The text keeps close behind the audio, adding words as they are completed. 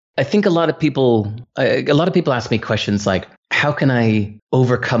I think a lot of people ask me questions like, how can I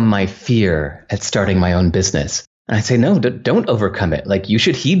overcome my fear at starting my own business? And I say, no, don't overcome it. Like, you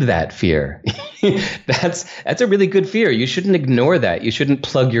should heed that fear. That's a really good fear. You shouldn't ignore that. You shouldn't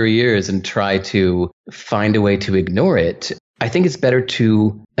plug your ears and try to find a way to ignore it. I think it's better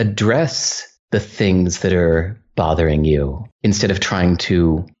to address the things that are bothering you instead of trying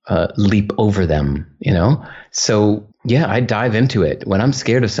to leap over them, So yeah, I dive into it. When I'm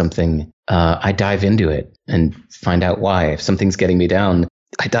scared of something, I dive into it and find out why. If something's getting me down,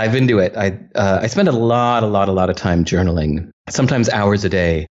 I dive into it. I spend a lot of time journaling, sometimes hours a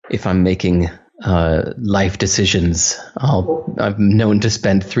day. If I'm making life decisions, I'm known to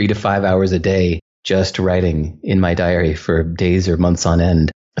spend 3 to 5 hours a day just writing in my diary for days or months on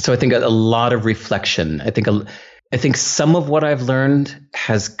end. So I think a lot of reflection. I think some of what I've learned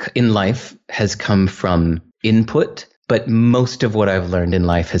in life has come from input, but most of what I've learned in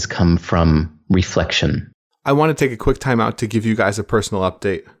life has come from reflection. I want to take a quick time out to give you guys a personal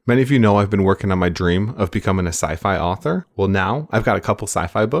update. Many of you know I've been working on my dream of becoming a sci-fi author. Well, now I've got a couple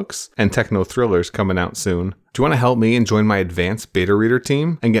sci-fi books and techno thrillers coming out soon. Do you want to help me and join my advanced beta reader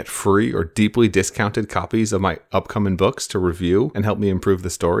team and get free or deeply discounted copies of my upcoming books to review and help me improve the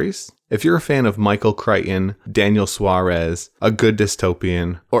stories? If you're a fan of Michael Crichton, Daniel Suarez, A Good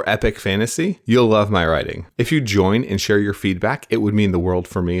Dystopian, or epic fantasy, you'll love my writing. If you join and share your feedback, it would mean the world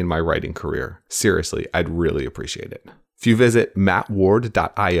for me in my writing career. Seriously, I'd really appreciate it. If you visit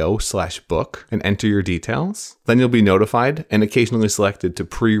mattward.io/book and enter your details, then you'll be notified and occasionally selected to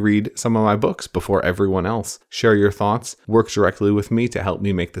pre-read some of my books before everyone else. Share your thoughts, work directly with me to help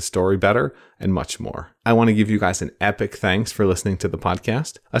me make the story better, and much more. I want to give you guys an epic thanks for listening to the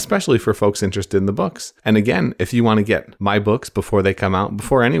podcast, especially for folks interested in the books. And again, if you want to get my books before they come out,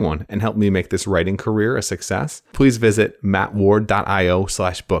 before anyone, and help me make this writing career a success, please visit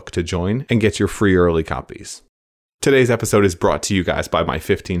mattward.io/book to join and get your free early copies. Today's episode is brought to you guys by my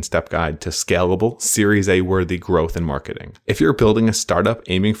 15-step guide to scalable, Series A worthy growth and marketing. If you're building a startup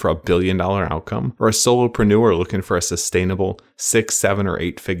aiming for $1 billion outcome, or a solopreneur looking for a sustainable 6, 7, or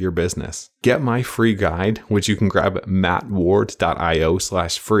 8-figure business, get my free guide, which you can grab at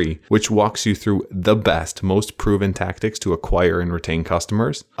mattward.io/free, which walks you through the best, most proven tactics to acquire and retain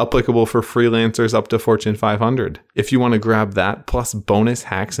customers, applicable for freelancers up to Fortune 500. If you want to grab that, plus bonus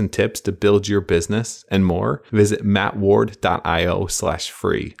hacks and tips to build your business and more, visit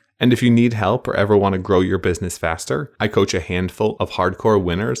mattward.io/free. And if you need help or ever want to grow your business faster, I coach a handful of hardcore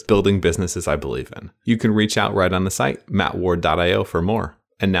winners building businesses I believe in. You can reach out right on the site, mattward.io, for more.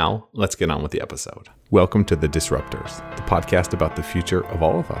 And now, let's get on with the episode. Welcome to The Disruptors, the podcast about the future of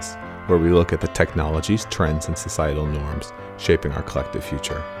all of us, where we look at the technologies, trends, and societal norms shaping our collective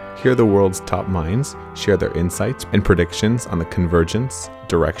future. Hear the world's top minds share their insights and predictions on the convergence,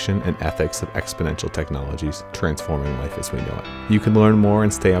 direction, and ethics of exponential technologies transforming life as we know it. You can learn more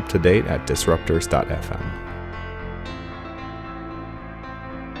and stay up to date at disruptors.fm.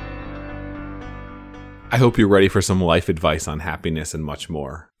 I hope you're ready for some life advice on happiness and much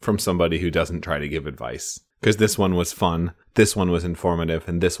more from somebody who doesn't try to give advice. Because this one was fun, this one was informative,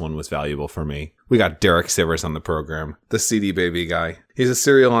 and this one was valuable for me. We got Derek Sivers on the program, the CD Baby guy. He's a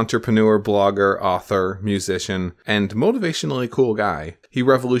serial entrepreneur, blogger, author, musician, and motivationally cool guy. He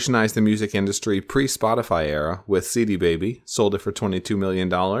revolutionized the music industry pre-Spotify era with CD Baby, sold it for $22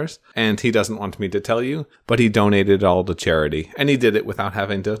 million, and he doesn't want me to tell you, but he donated it all to charity, and he did it without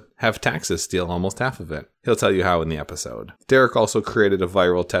having to have taxes steal almost half of it. He'll tell you how in the episode. Derek also created a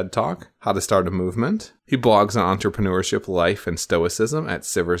viral TED Talk, How to Start a Movement. He blogs on entrepreneurship, life, and stoicism at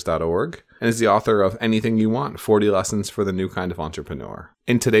sivers.org, and is the author of Anything You Want, 40 Lessons for the New Kind of Entrepreneur.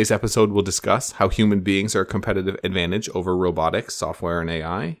 In today's episode, we'll discuss how human beings are a competitive advantage over robotics, software, and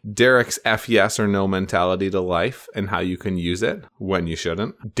AI, Derek's F yes or no mentality to life and how you can use it when you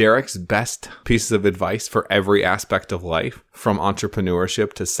shouldn't, Derek's best pieces of advice for every aspect of life, from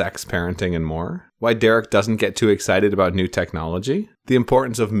entrepreneurship to sex, parenting, and more, why Derek doesn't get too excited about new technology, the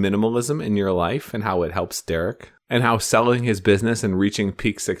importance of minimalism in your life and how it helps Derek, and how selling his business and reaching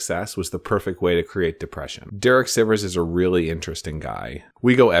peak success was the perfect way to create depression. Derek Sivers is a really interesting guy.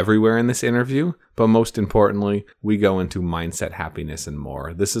 We go everywhere in this interview, but most importantly, we go into mindset, happiness, and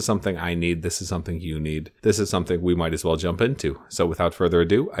more. This is something I need. This is something you need. This is something we might as well jump into. So without further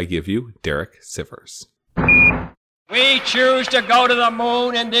ado, I give you Derek Sivers. We choose to go to the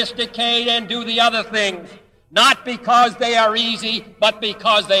moon in this decade and do the other things, not because they are easy, but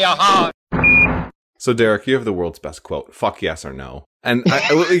because they are hard. So Derek, you have the world's best quote, fuck yes or no. And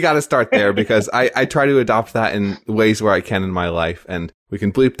we got to start there because I try to adopt that in ways where I can in my life. And we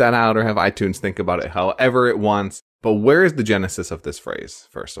can bleep that out or have iTunes think about it however it wants. But where is the genesis of this phrase,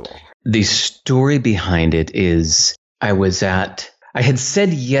 first of all? The story behind it is I had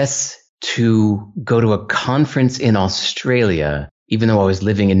said yes to go to a conference in Australia, even though I was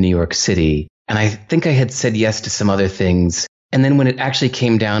living in New York City. And I think I had said yes to some other things. And then when it actually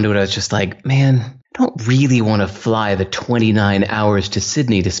came down to it, I was just like, man, I don't really want to fly the 29 hours to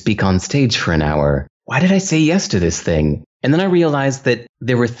Sydney to speak on stage for an hour. Why did I say yes to this thing? And then I realized that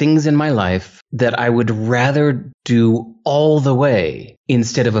there were things in my life that I would rather do all the way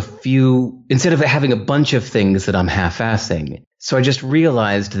instead of having a bunch of things that I'm half-assing. So I just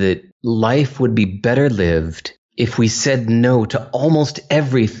realized that life would be better lived if we said no to almost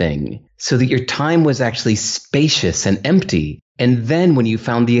everything so that your time was actually spacious and empty. And then when you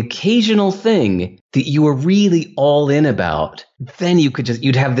found the occasional thing that you were really all in about, then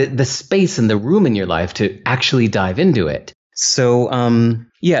you'd have the space and the room in your life to actually dive into it. So,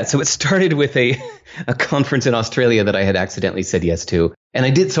 so it started with a conference in Australia that I had accidentally said yes to. And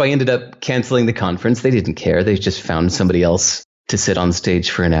I ended up canceling the conference. They didn't care. They just found somebody else to sit on stage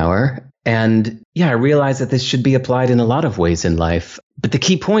for an hour. And I realized that this should be applied in a lot of ways in life. But the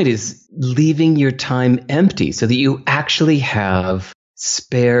key point is leaving your time empty so that you actually have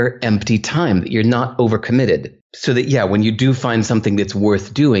spare empty time, that you're not overcommitted. So that, when you do find something that's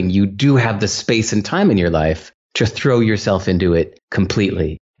worth doing, you do have the space and time in your life to throw yourself into it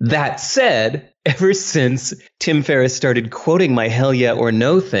completely. That said, ever since Tim Ferriss started quoting my hell yeah or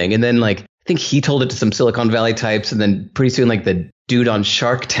no thing, and then I think he told it to some Silicon Valley types, and then pretty soon the dude on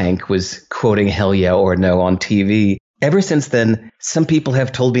Shark Tank was quoting hell yeah or no on TV. Ever since then, some people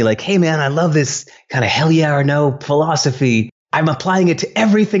have told me hey man, I love this kind of hell yeah or no philosophy. I'm applying it to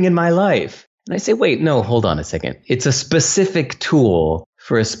everything in my life. And I say, wait, no, hold on a second. It's a specific tool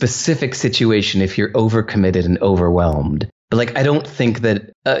for a specific situation if you're overcommitted and overwhelmed. But I don't think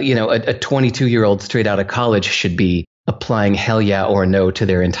that, a 22-year-old straight out of college should be applying hell yeah or no to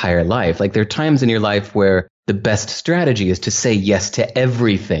their entire life. There are times in your life where the best strategy is to say yes to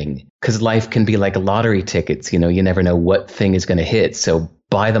everything, because life can be like lottery tickets. You never know what thing is going to hit. So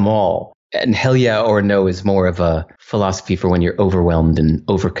buy them all. And hell yeah or no is more of a philosophy for when you're overwhelmed and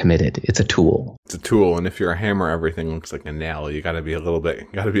overcommitted. It's a tool. It's a tool. And if you're a hammer, everything looks like a nail. You got to be a little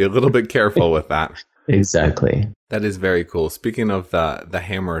bit careful with that. Exactly. That is very cool. Speaking of the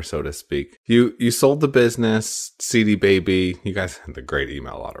hammer, so to speak, you sold the business, CD Baby. You guys had the great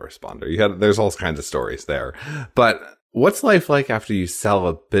email autoresponder. There's all kinds of stories there. But what's life like after you sell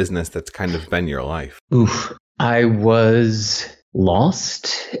a business that's kind of been your life? Oof. I was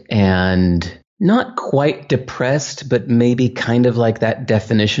lost and not quite depressed, but maybe kind of like that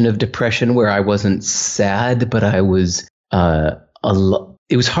definition of depression where I wasn't sad, but I was,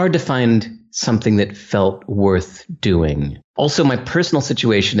 it was hard to find something that felt worth doing. Also, my personal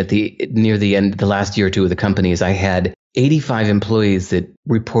situation near the end, the last year or two of the company, is I had 85 employees that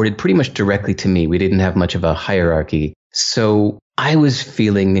reported pretty much directly to me. We didn't have much of a hierarchy. So I was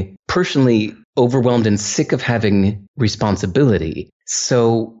feeling personally overwhelmed and sick of having responsibility.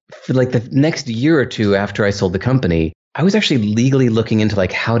 So for the next year or two after I sold the company, I was actually legally looking into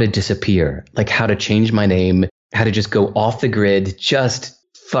how to disappear, how to change my name, how to just go off the grid, just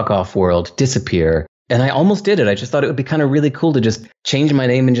fuck off world, disappear. And I almost did it. I just thought it would be kind of really cool to just change my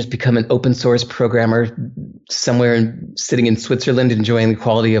name and just become an open source programmer somewhere sitting in Switzerland, enjoying the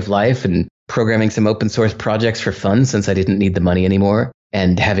quality of life and programming some open source projects for fun since I didn't need the money anymore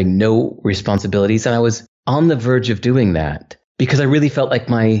and having no responsibilities. And I was on the verge of doing that because I really felt like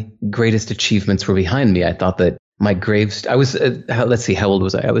my greatest achievements were behind me. I thought that my I was, let's see, how old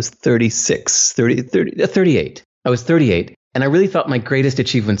was I? I was 38. I was 38. And I really thought my greatest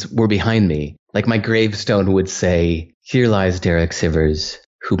achievements were behind me. My gravestone would say, here lies Derek Sivers,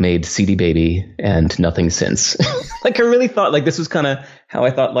 who made CD Baby and nothing since. I really thought this was kind of how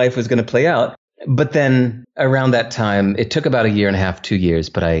I thought life was going to play out. But then around that time, it took about a year and a half, 2 years,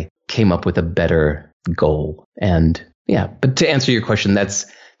 but I came up with a better goal. And but to answer your question, that's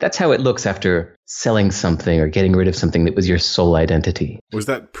how it looks after selling something or getting rid of something that was your sole identity. Was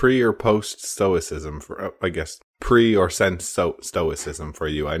that pre or post stoicism for, I guess, pre or since stoicism for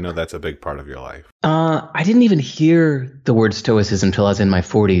you? I know that's a big part of your life. I didn't even hear the word stoicism until I was in my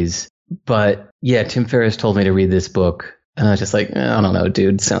 40s. But Tim Ferriss told me to read this book. And I was just I don't know,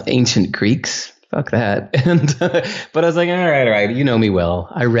 dude, ancient Greeks. Fuck that. And but I was all right. You know me well.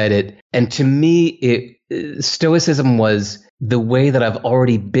 I read it. And to me, stoicism was the way that I've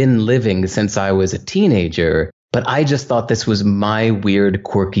already been living since I was a teenager. But I just thought this was my weird,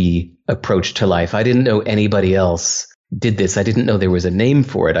 quirky approach to life. I didn't know anybody else did this. I didn't know there was a name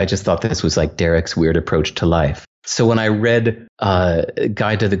for it. I just thought this was Derek's weird approach to life. So when I read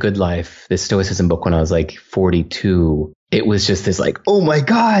Guide to the Good Life, this Stoicism book when I was like 42, it was just this like, oh my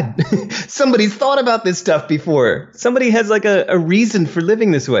God, somebody's thought about this stuff before. Somebody has like a reason for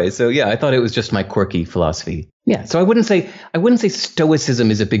living this way. So yeah, I thought it was just my quirky philosophy. Yeah. So I wouldn't say Stoicism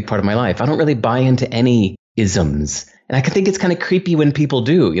is a big part of my life. I don't really buy into any isms. And I think it's kind of creepy when people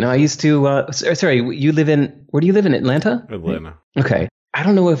do. I used to, where do you live in Atlanta? Atlanta. Okay. I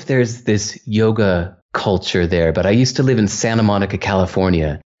don't know if there's this yoga culture there, but I used to live in Santa Monica,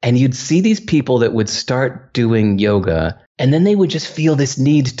 California. And you'd see these people that would start doing yoga, and then they would just feel this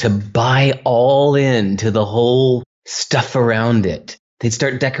need to buy all into the whole stuff around it. They'd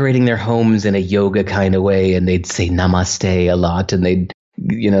start decorating their homes in a yoga kind of way, and they'd say namaste a lot, and they'd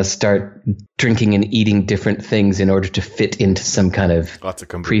start drinking and eating different things in order to fit into some kind of lots of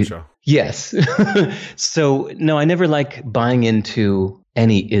kombucha. Yes. So no, I never like buying into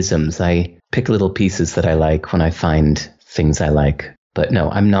any isms. I pick little pieces that I like when I find things I like. But no,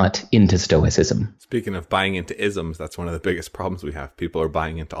 I'm not into Stoicism. Speaking of buying into isms, that's one of the biggest problems we have. People are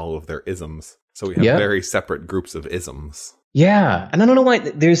buying into all of their isms. So we have very separate groups of isms. Yeah. And I don't know why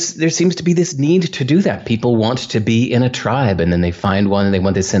there seems to be this need to do that. People want to be in a tribe, and then they find one and they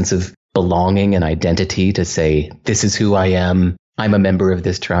want this sense of belonging and identity to say, this is who I am. I'm a member of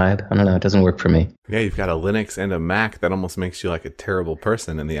this tribe. I don't know. It doesn't work for me. Yeah, you've got a Linux and a Mac. That almost makes you like a terrible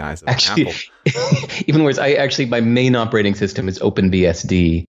person in the eyes of Apple. Even worse, my main operating system is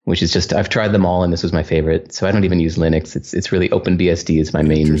OpenBSD, which is just, I've tried them all and this was my favorite. So I don't even use Linux. It's really OpenBSD is my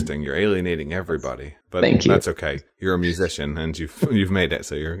main. Interesting. You're alienating everybody. But thank you. That's okay. You're a musician and you've made it.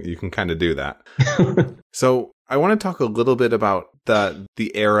 So you can kind of do that. So I want to talk a little bit about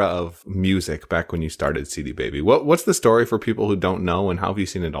the era of music back when you started CD Baby. What's the story for people who don't know, and how have you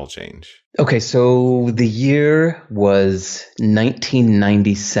seen it all change? Okay, so the year was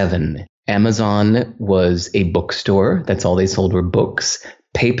 1997. Amazon was a bookstore. That's all they sold were books.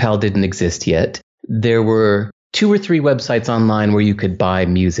 PayPal didn't exist yet. There were 2 or 3 websites online where you could buy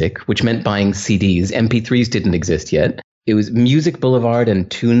music, which meant buying CDs. MP3s didn't exist yet. It was Music Boulevard and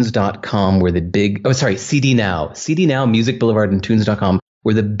Tunes.com were the big, CD Now. CD Now, Music Boulevard, and Tunes.com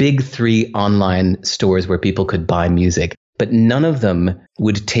were the big 3 online stores where people could buy music. But none of them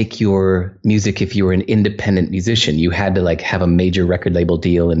would take your music if you were an independent musician. You had to have a major record label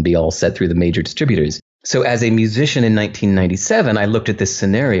deal and be all set through the major distributors. So as a musician in 1997, I looked at this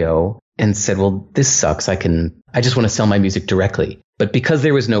scenario and said, well, this sucks. I just want to sell my music directly. But because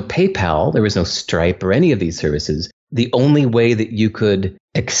there was no PayPal, there was no Stripe or any of these services, the only way that you could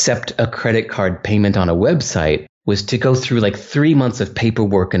accept a credit card payment on a website was to go through 3 months of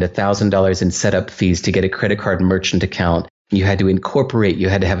paperwork and $1,000 in setup fees to get a credit card merchant account. You had to incorporate, you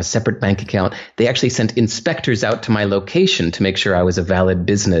had to have a separate bank account. They actually sent inspectors out to my location to make sure I was a valid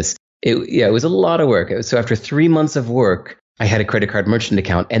business. It was a lot of work. So after 3 months of work, I had a credit card merchant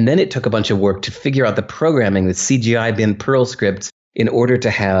account. And then it took a bunch of work to figure out the programming with CGI bin Perl scripts in order to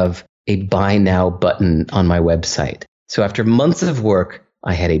have a buy now button on my website. So after months of work,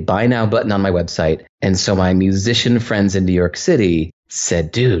 I had a buy now button on my website. And so my musician friends in New York City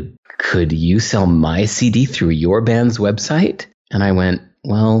said, dude, could you sell my CD through your band's website? And I went,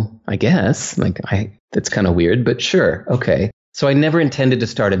 well, I guess. That's kind of weird, but sure. Okay. So I never intended to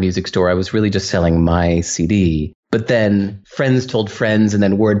start a music store. I was really just selling my CD. But then friends told friends, and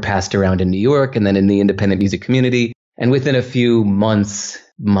then word passed around in New York and then in the independent music community. And within a few months,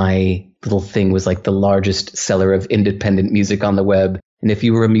 my little thing was the largest seller of independent music on the web. And if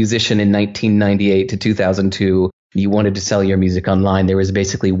you were a musician in 1998 to 2002, you wanted to sell your music online, there was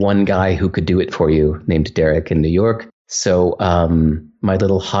basically one guy who could do it for you named Derek in New York. So my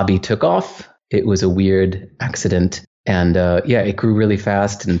little hobby took off. It was a weird accident. And it grew really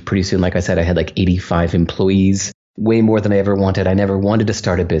fast. And pretty soon, like I said, I had 85 employees, way more than I ever wanted. I never wanted to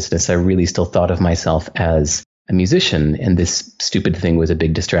start a business. I really still thought of myself as a musician. And this stupid thing was a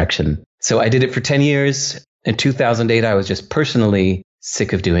big distraction. So I did it for 10 years. In 2008, I was just personally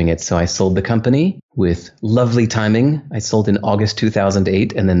sick of doing it. So I sold the company with lovely timing. I sold in August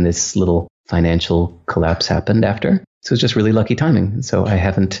 2008. And then this little financial collapse happened after. So it's just really lucky timing. So I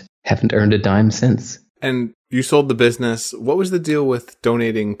haven't earned a dime since. And you sold the business. What was the deal with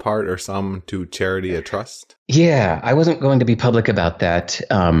donating part or some to charity or trust? Yeah, I wasn't going to be public about that.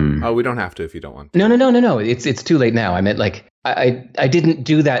 We don't have to if you don't want to. No. It's too late now. I meant I didn't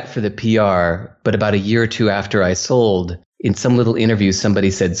do that for the PR, but about a year or two after I sold, in some little interview, somebody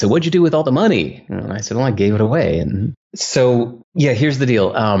said, so what'd you do with all the money? And I said, well, I gave it away. And so, yeah, here's the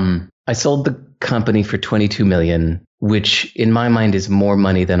deal. I sold the company for $22 million, which in my mind is more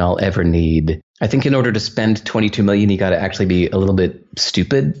money than I'll ever need. I think in order to spend 22 million, you got to actually be a little bit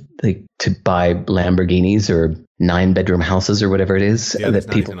stupid, like to buy Lamborghinis or 9-bedroom houses or whatever it is. Yeah, there's that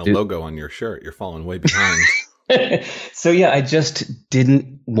not people even a do. logo on your shirt. You're falling way behind. So yeah, I just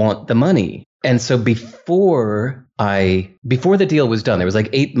didn't want the money. And so before the deal was done, there was like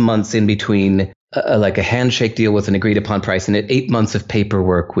 8 months in between like a handshake deal with an agreed upon price and 8 months of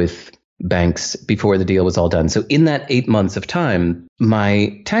paperwork with banks before the deal was all done. So in that 8 months of time,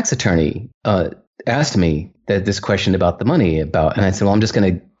 my tax attorney asked me this question about the money and I said, well, I'm just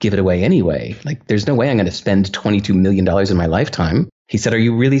going to give it away anyway. Like, there's no way I'm going to spend $22 million in my lifetime. He said, are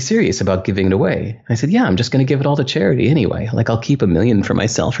you really serious about giving it away? I said, yeah, I'm just going to give it all to charity anyway. Like, I'll keep $1 million for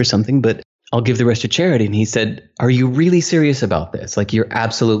myself or something, but I'll give the rest to charity. And he said, are you really serious about this? Like, you're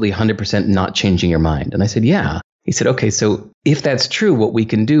absolutely 100% not changing your mind. And I said, yeah. He said, okay, so if that's true, what we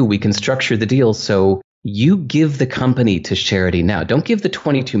can do, we can structure the deal so you give the company to charity now. Don't give the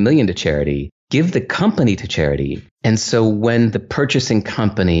 22 million to charity. Give the company to charity. And so when the purchasing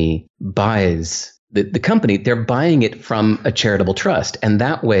company buys the company, they're buying it from a charitable trust. And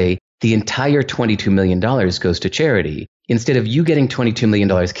that way, the entire $22 million goes to charity. Instead of you getting $22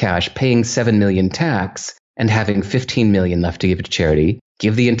 million cash, paying $7 million tax, and having $15 million left to give it to charity,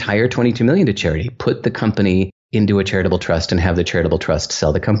 give the entire $22 million to charity. Put the company into a charitable trust and have the charitable trust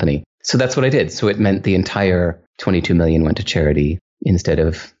sell the company. So that's what I did. So it meant the entire 22 million went to charity instead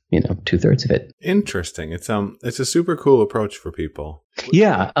of, 2/3 of it. Interesting. It's a super cool approach for people.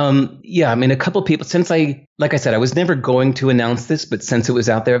 Yeah. I mean, a couple people, like I said, I was never going to announce this, but since it was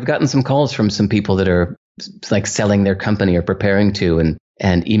out there, I've gotten some calls from some people that are like selling their company or preparing to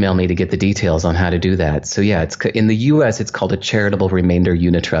and email me to get the details on how to do that. So yeah, it's in the US, it's called a charitable remainder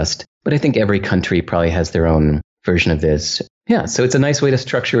unitrust, but I think every country probably has their own version of this. Yeah. So it's a nice way to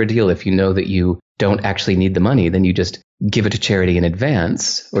structure a deal. If you know that you don't actually need the money, then you just give it to charity in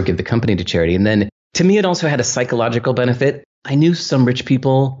advance or give the company to charity. And then to me, it also had a psychological benefit. I knew some rich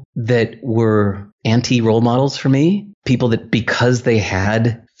people that were anti-role models for me, people that because they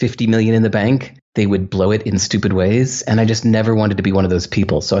had 50 million in the bank, they would blow it in stupid ways. And I just never wanted to be one of those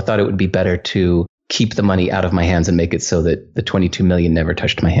people. So I thought it would be better to keep the money out of my hands and make it so that the 22 million never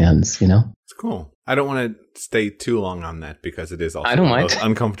touched my hands, It's cool. I don't want to stay too long on that because it is also one of those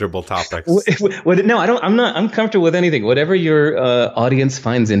uncomfortable topics. No, I'm comfortable with anything. Whatever your audience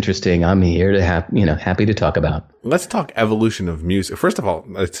finds interesting, I'm here to happy to talk about. Let's talk evolution of music. First of all,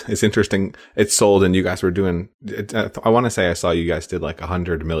 it's interesting. It's sold and you guys were doing, I want to say I saw you guys did like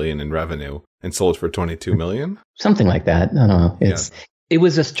 100 million in revenue and sold for 22 million. Something like that. I don't know. It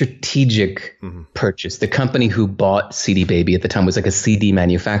was a strategic purchase. The company who bought CD Baby at the time was like a CD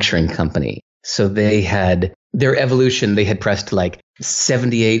manufacturing company. So they had their evolution. They had pressed like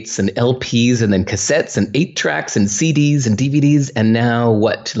 78s and LPs and then cassettes and 8-tracks and CDs and DVDs. And now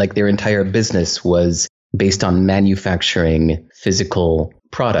like their entire business was based on manufacturing physical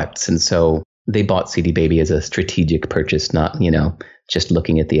products. And so they bought CD Baby as a strategic purchase, not, just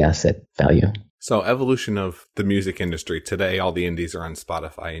looking at the asset value. So evolution of the music industry. Today, all the indies are on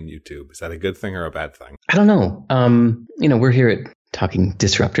Spotify and YouTube. Is that a good thing or a bad thing? I don't know. We're here at Talking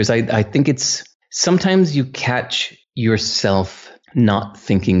Disruptors. I think it's sometimes you catch yourself not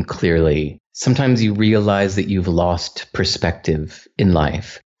thinking clearly. Sometimes you realize that you've lost perspective in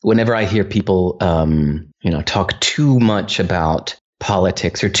life. Whenever I hear people, talk too much about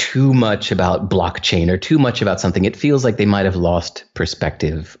politics or too much about blockchain or too much about something, it feels like they might have lost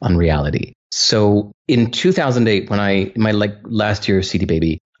perspective on reality. So in 2008, when my last year of CD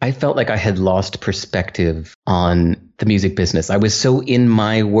Baby, I felt like I had lost perspective on the music business. I was so in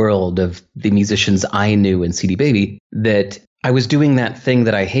my world of the musicians I knew in CD Baby that I was doing that thing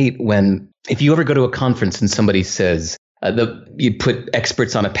that I hate when, if you ever go to a conference and somebody says, you put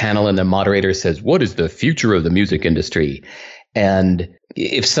experts on a panel and the moderator says, what is the future of the music industry? And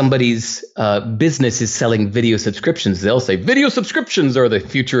if somebody's business is selling video subscriptions, they'll say video subscriptions are the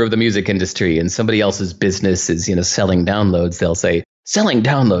future of the music industry. And somebody else's business is, selling downloads. They'll say selling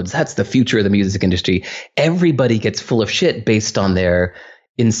downloads, that's the future of the music industry. Everybody gets full of shit based on their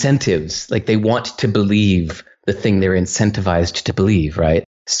incentives. Like they want to believe the thing they're incentivized to believe, right?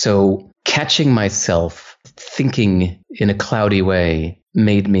 So catching myself thinking in a cloudy way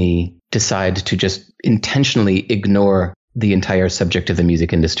made me decide to just intentionally ignore the entire subject of the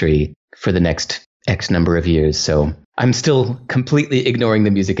music industry for the next X number of years. So I'm still completely ignoring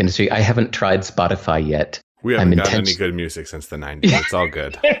the music industry. I haven't tried Spotify yet. We haven't got any good music since the 90s. It's all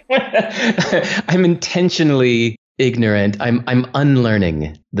good. I'm intentionally ignorant. I'm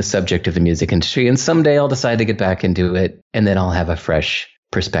unlearning the subject of the music industry. And someday I'll decide to get back into it. And then I'll have a fresh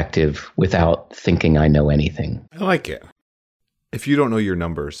perspective without thinking I know anything. I like it. If you don't know your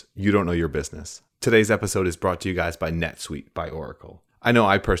numbers, you don't know your business. Today's episode is brought to you guys by NetSuite by Oracle. I know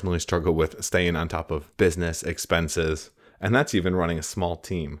I personally struggle with staying on top of business expenses, and that's even running a small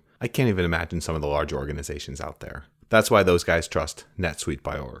team. I can't even imagine some of the large organizations out there. That's why those guys trust NetSuite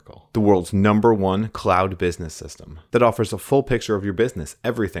by Oracle, the world's #1 cloud business system that offers a full picture of your business,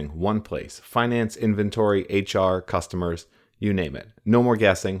 everything, one place, finance, inventory, HR, customers, you name it. No more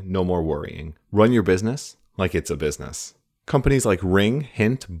guessing, no more worrying. Run your business like it's a business. Companies like Ring,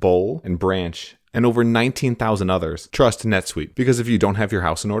 Hint, Bowl, and Branch, and over 19,000 others trust NetSuite because if you don't have your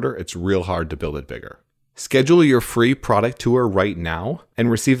house in order, it's real hard to build it bigger. Schedule your free product tour right now and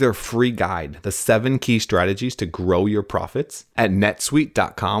receive their free guide, the 7 key strategies to grow your profits at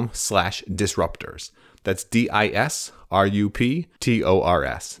netsuite.com/disruptors. That's DISRUPTORS,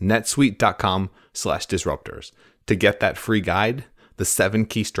 netsuite.com/disruptors to get that free guide, the 7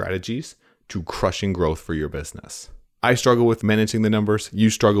 key strategies to crushing growth for your business. I struggle with managing the numbers, you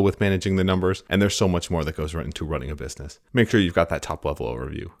struggle with managing the numbers, and there's so much more that goes right into running a business. Make sure you've got that top level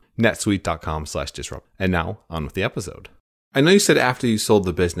overview. netsuite.com/disrupt. And now, on with the episode. I know you said after you sold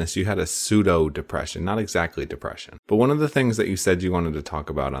the business, you had a pseudo depression, not exactly depression. But one of the things that you said you wanted to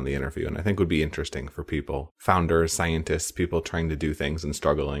talk about on the interview, and I think would be interesting for people, founders, scientists, people trying to do things and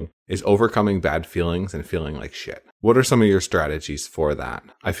struggling, is overcoming bad feelings and feeling like shit. What are some of your strategies for that?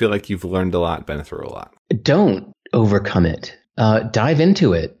 I feel like you've learned a lot, been through a lot. Don't overcome it. Dive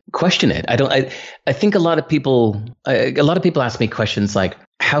into it. Question it. I think a lot of people ask me questions like,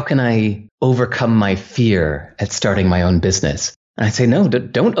 how can I overcome my fear at starting my own business? And I say, no,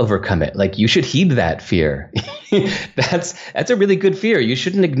 don't overcome it. Like, you should heed that fear. That's a really good fear. You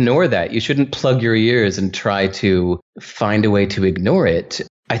shouldn't ignore that. You shouldn't plug your ears and try to find a way to ignore it.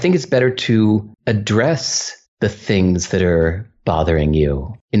 I think it's better to address the things that are bothering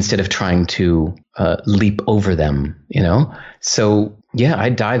you instead of trying to leap over them, So yeah, I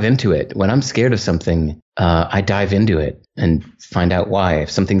dive into it. When I'm scared of something, I dive into it and find out why. If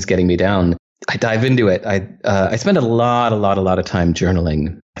something's getting me down, I dive into it. I spend a lot of time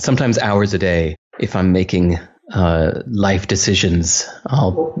journaling, sometimes hours a day. If I'm making life decisions,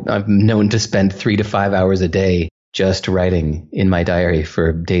 I'm known to spend 3 to 5 hours a day just writing in my diary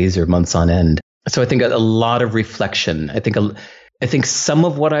for days or months on end. So I think a lot of reflection. I think some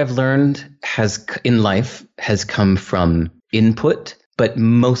of what I've learned in life has come from input, but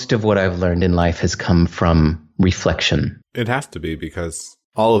most of what I've learned in life has come from reflection. It has to be, because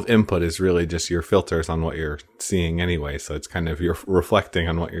all of input is really just your filters on what you're seeing anyway. So it's kind of you're reflecting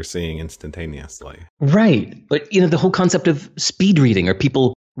on what you're seeing instantaneously. Right. But, the whole concept of speed reading or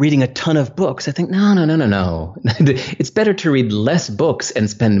people reading a ton of books, I think, no. It's better to read less books and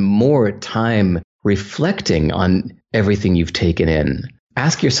spend more time reflecting on everything you've taken in.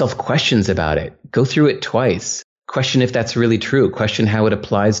 Ask yourself questions about it. Go through it twice. Question if that's really true. Question how it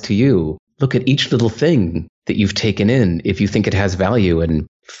applies to you. Look at each little thing that you've taken in if you think it has value, and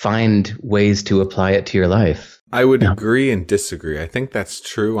find ways to apply it to your life. I would agree and disagree. I think that's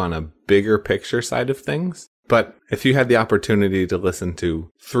true on a bigger picture side of things. But if you had the opportunity to listen to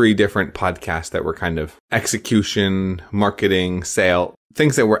 3 different podcasts that were kind of execution, marketing, sale,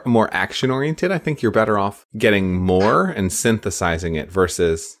 things that were more action oriented, I think you're better off getting more and synthesizing it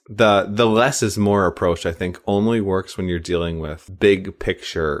versus the less is more approach. I think only works when you're dealing with big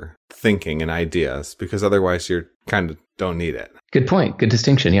picture thinking and ideas, because otherwise you're kind of don't need it. Good point. Good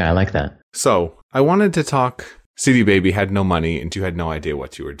distinction. Yeah, I like that. So I wanted to talk. CD Baby had no money and you had no idea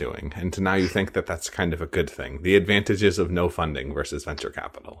what you were doing. And now you think that that's kind of a good thing. The advantages of no funding versus venture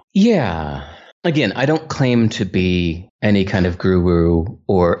capital. Yeah. Again, I don't claim to be any kind of guru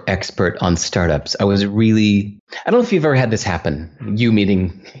or expert on startups. I don't know if you've ever had this happen, you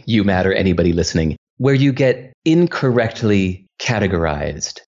meaning you, Matt, or anybody listening, where you get incorrectly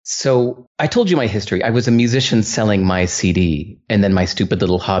categorized. So I told you my history. I was a musician selling my CD, and then my stupid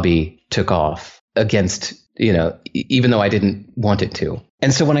little hobby took off against, even though I didn't want it to.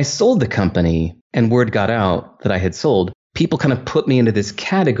 And so when I sold the company and word got out that I had sold, people kind of put me into this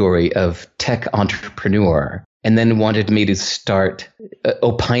category of tech entrepreneur, and then wanted me to start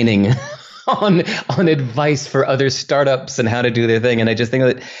opining on advice for other startups and how to do their thing. And I just think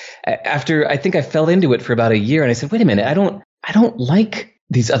that I think I fell into it for about a year, and I said, wait a minute, I don't like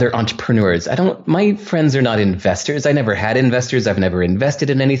these other entrepreneurs. My friends are not investors. I never had investors. I've never invested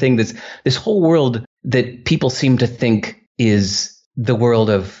in anything. This whole world that people seem to think is the world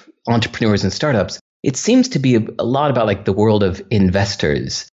of entrepreneurs and startups, it seems to be a lot about like the world of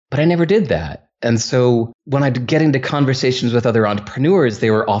investors, but I never did that. And so when I'd get into conversations with other entrepreneurs,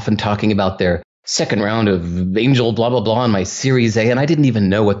 they were often talking about their second round of angel blah, blah, blah on my Series A. And I didn't even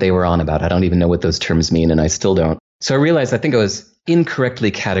know what they were on about. I don't even know what those terms mean. And I still don't. So I realized I think I was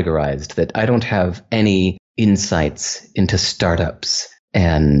incorrectly categorized, that I don't have any insights into startups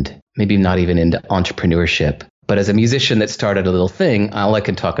and maybe not even into entrepreneurship. But as a musician that started a little thing, all I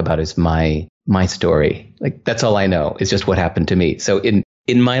can talk about is my story. Like, that's all I know, is just what happened to me. So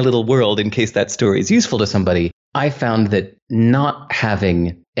in my little world, in case that story is useful to somebody, I found that not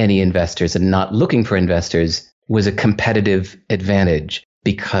having any investors and not looking for investors was a competitive advantage,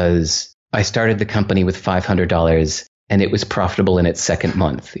 because I started the company with $500 and it was profitable in its second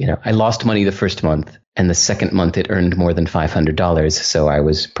month. I lost money the first month, and the second month it earned more than $500. So I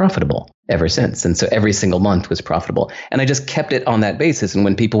was profitable ever since. And so every single month was profitable. And I just kept it on that basis. And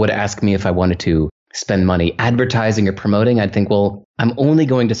when people would ask me if I wanted to spend money advertising or promoting, I'd think, well, I'm only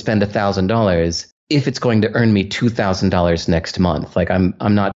going to spend $1,000 if it's going to earn me $2,000 next month. Like, I'm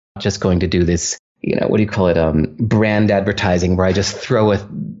not just going to do this, what do you call it? Brand advertising, where I just throw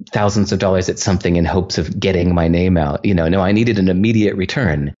thousands of dollars at something in hopes of getting my name out. No, I needed an immediate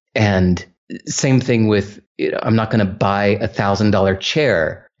return. And same thing with, I'm not going to buy $1,000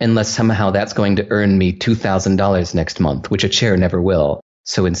 chair unless somehow that's going to earn me $2,000 next month, which a chair never will.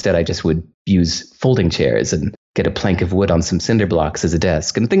 So instead, I just would use folding chairs and get a plank of wood on some cinder blocks as a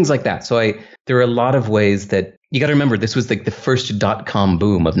desk and things like that. So there are a lot of ways that you got to remember, this was like the first .com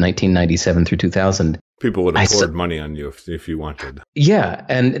boom of 1997 through 2000. People would have poured money on you if you wanted. Yeah.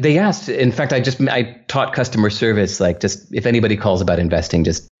 And they asked, in fact, I taught customer service, like, just if anybody calls about investing,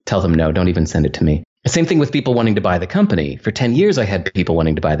 just tell them no, don't even send it to me. Same thing with people wanting to buy the company. For 10 years, I had people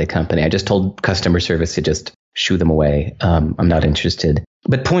wanting to buy the company. I just told customer service to just shoo them away. I'm not interested.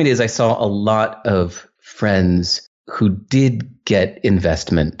 But point is, I saw a lot of friends who did get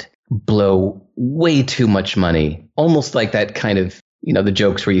investment blow way too much money, almost like that kind of, the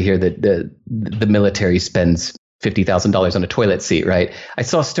jokes where you hear that the military spends $50,000 on a toilet seat, right? I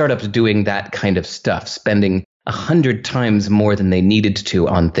saw startups doing that kind of stuff, spending 100 times more than they needed to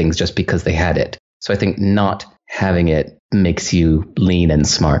on things just because they had it. So I think not having it makes you lean and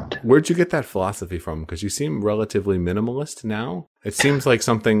smart. Where'd you get that philosophy from? Because you seem relatively minimalist now. It seems like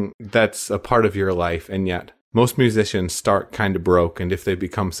something that's a part of your life, and yet most musicians start kind of broke, and if they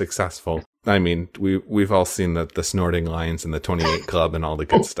become successful, I mean, we've all seen the snorting lines and the 28 Club and all the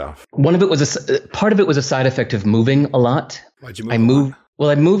good stuff. Part of it was a side effect of moving a lot. Why'd you move?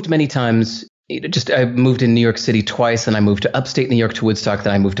 I moved many times. I moved in New York City twice, and I moved to upstate New York to Woodstock.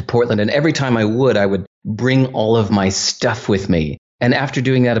 Then I moved to Portland, and every time I would bring all of my stuff with me. And after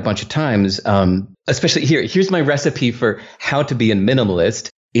doing that a bunch of times, especially here's my recipe for how to be a minimalist: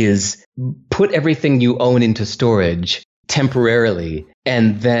 is put everything you own into storage temporarily,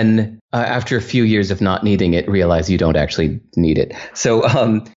 and then after a few years of not needing it, realize you don't actually need it. So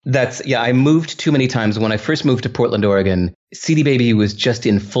I moved too many times. When I first moved to Portland, Oregon, CD Baby was just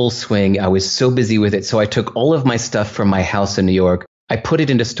in full swing. I was so busy with it. So I took all of my stuff from my house in New York. I put it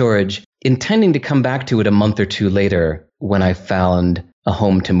into storage, intending to come back to it a month or two later when I found a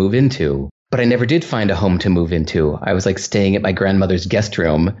home to move into. But I never did find a home to move into. I was like staying at my grandmother's guest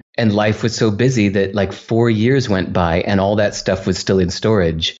room, and life was so busy that like 4 years went by and all that stuff was still in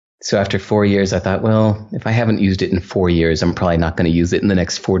storage. So after 4 years, I thought, well, if I haven't used it in 4 years, I'm probably not going to use it in the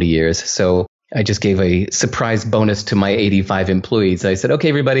next 40 years. So I just gave a surprise bonus to my 85 employees. I said, okay,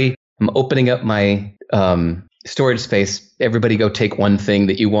 everybody, I'm opening up my storage space. Everybody go take one thing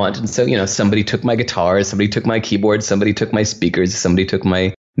that you want. And so, somebody took my guitar, somebody took my keyboard, somebody took my speakers, somebody took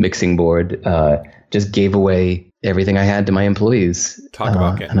my mixing board, just gave away everything I had to my employees. Talk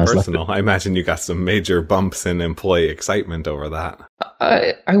about getting personal. I imagine you got some major bumps in employee excitement over that.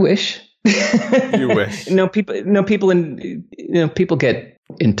 I wish. You wish. People get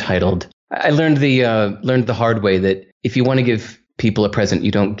entitled. I learned the hard way that if you want to give people a present,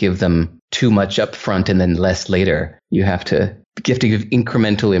 you don't give them too much up front and then less later. You have to give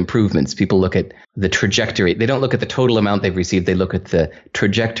incremental improvements. People look at the trajectory. They don't look at the total amount they've received. They look at the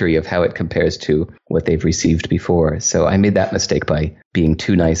trajectory of how it compares to what they've received before. So I made that mistake by being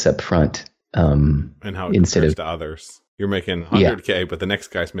too nice up front. And how it compares to others. You're making 100K, but the next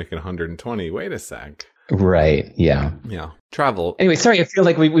guy's making 120. Wait a sec. Right. Yeah. Yeah. Travel. Anyway, sorry. I feel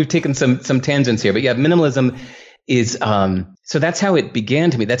like we've taken some tangents here, but yeah, minimalism is, so that's how it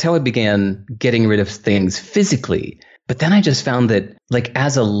began to me. That's how I began getting rid of things physically. But then I just found that, like,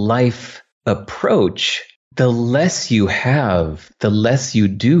 as a life approach, the less you have, the less you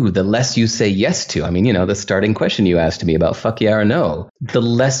do, the less you say yes to. I mean, the starting question you asked me about fuck yeah or no, the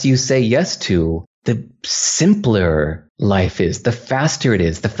less you say yes to, the simpler life is, the faster it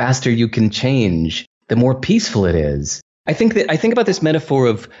is, the faster you can change, the more peaceful it is. I think about this metaphor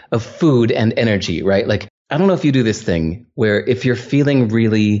of food and energy, right? Like, I don't know if you do this thing where if you're feeling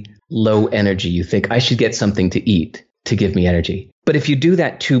really low energy. You think, I should get something to eat to give me energy. But if you do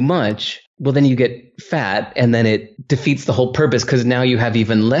that too much, well, then you get fat, and then it defeats the whole purpose, because now you have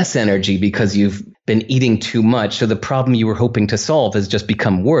even less energy because you've been eating too much. So the problem you were hoping to solve has just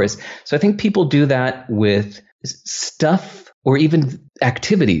become worse. So I think people do that with stuff or even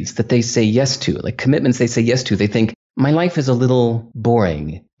activities that they say yes to, like commitments they say yes to. They think, my life is a little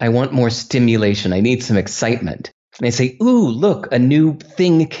boring. I want more stimulation. I need some excitement. And they say, ooh, look, a new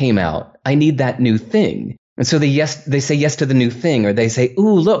thing came out. I need that new thing. And so they say yes to the new thing, or they say,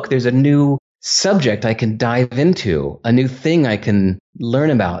 ooh, look, there's a new subject I can dive into, a new thing I can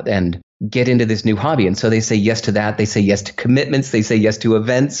learn about and get into this new hobby. And so they say yes to that. They say yes to commitments. They say yes to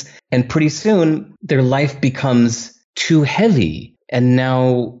events. And pretty soon their life becomes too heavy. And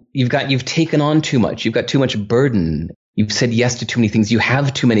now you've taken on too much. You've got too much burden. You've said yes to too many things. You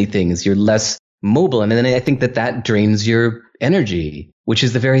have too many things. You're less mobile. And then I think that drains your energy, which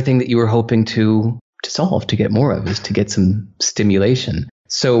is the very thing that you were hoping to solve, to get more of, is to get some stimulation.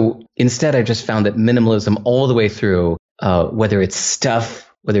 So instead, I've just found that minimalism all the way through, whether it's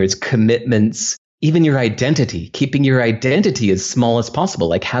stuff, whether it's commitments, even your identity, keeping your identity as small as possible,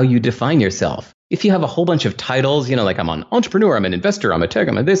 like how you define yourself. If you have a whole bunch of titles, like I'm an entrepreneur, I'm an investor, I'm a tech,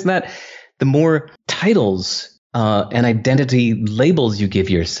 I'm a this and that, the more titles and identity labels you give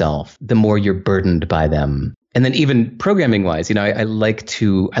yourself, the more you're burdened by them. And then even programming wise, I like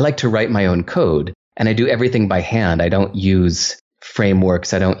to write my own code, and I do everything by hand. I don't use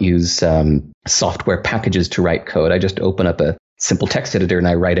frameworks. I don't use software packages to write code. I just open up a simple text editor and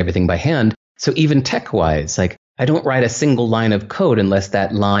I write everything by hand. So even tech wise, like I don't write a single line of code unless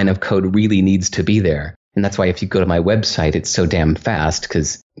that line of code really needs to be there. And that's why if you go to my website, it's so damn fast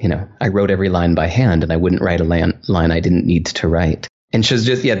because, I wrote every line by hand and I wouldn't write a line I didn't need to write. And so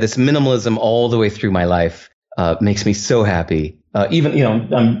just, this minimalism all the way through my life makes me so happy. Even,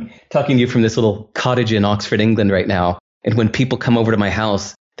 I'm talking to you from this little cottage in Oxford, England right now. And when people come over to my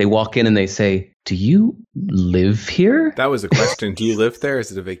house, they walk in and they say, do you live here? That was a question. Do you live there?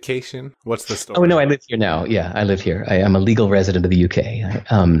 Is it a vacation? What's the story? Oh, no, I live here now. Yeah, I live here. I'm a legal resident of the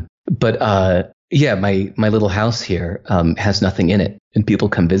UK. My little house here has nothing in it. And people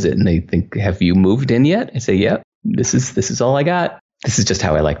come visit and they think, have you moved in yet? I say, yeah, this is all I got. This is just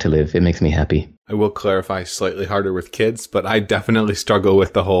how I like to live. It makes me happy. I will clarify, slightly harder with kids, but I definitely struggle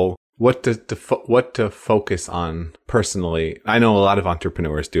with the whole what to focus on personally. I know a lot of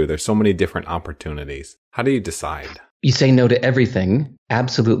entrepreneurs do. There's so many different opportunities. How do you decide? You say no to everything,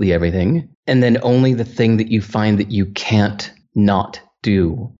 absolutely everything, and then only the thing that you find that you can't not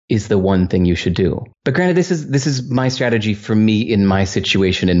do is the one thing you should do. But granted, this is my strategy for me in my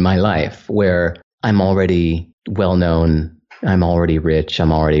situation in my life where I'm already well known. I'm already rich.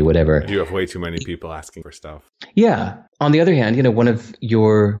 I'm already whatever. You have way too many people asking for stuff. Yeah. On the other hand, one of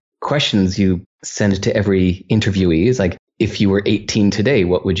your questions you send to every interviewee is like, if you were 18 today,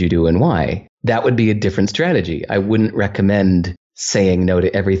 what would you do and why? That would be a different strategy. I wouldn't recommend saying no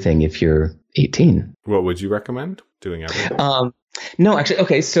to everything if you're 18. What would you recommend? Doing everything? No, actually.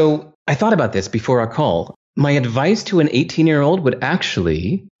 Okay. So I thought about this before our call. My advice to an 18-year-old would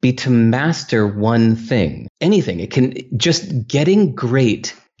actually be to master one thing, anything. It can just getting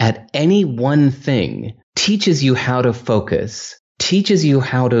great at any one thing teaches you how to focus, teaches you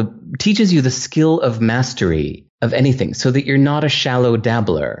the skill of mastery of anything so that you're not a shallow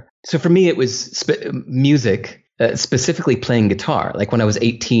dabbler. So for me, it was music, specifically playing guitar. Like when I was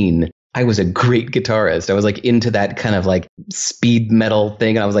 18, I was a great guitarist. I was like into that kind of like speed metal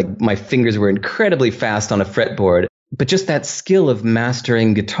thing. And I was like, my fingers were incredibly fast on a fretboard. But just that skill of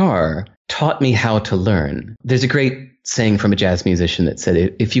mastering guitar taught me how to learn. There's a great saying from a jazz musician that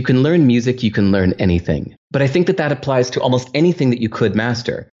said, if you can learn music, you can learn anything. But I think that applies to almost anything that you could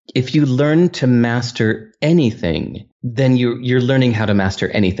master. If you learn to master anything, then you're learning how to master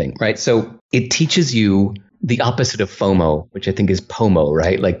anything, right? So it teaches you the opposite of FOMO, which I think is POMO,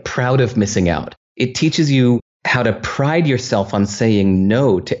 right? Like proud of missing out. It teaches you how to pride yourself on saying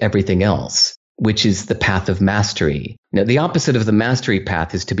no to everything else, which is the path of mastery. Now, the opposite of the mastery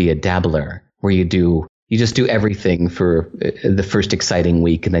path is to be a dabbler, where you just do everything for the first exciting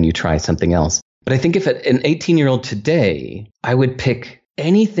week and then you try something else. But I think if an 18-year-old today, I would pick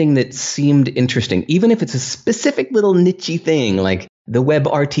anything that seemed interesting, even if it's a specific little niche thing like the web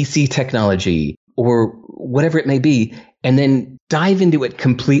RTC technology or whatever it may be, and then dive into it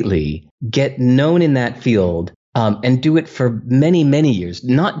completely, get known in that field, and do it for many, many years,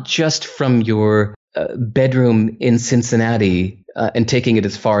 not just from your bedroom in Cincinnati and taking it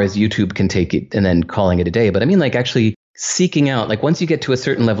as far as YouTube can take it and then calling it a day. But I mean, like actually seeking out, like once you get to a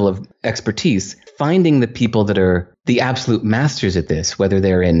certain level of expertise, finding the people that are the absolute masters at this, whether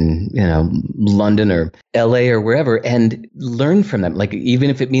they're in, London or LA or wherever, and learn from them. Like,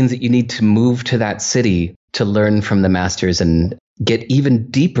 even if it means that you need to move to that city to learn from the masters and get even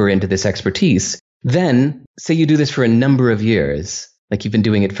deeper into this expertise, then say you do this for a number of years, like you've been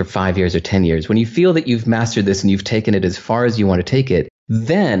doing it for 5 years or 10 years. When you feel that you've mastered this and you've taken it as far as you want to take it,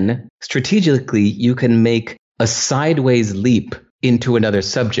 then strategically you can make a sideways leap into another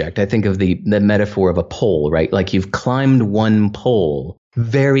subject. I think of the metaphor of a pole, right? Like you've climbed one pole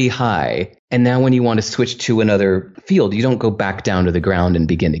very high, and now when you want to switch to another field, you don't go back down to the ground and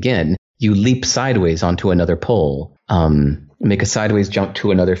begin again. You leap sideways onto another pole, make a sideways jump to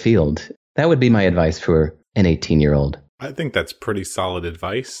another field. That would be my advice for an 18-year-old. I think that's pretty solid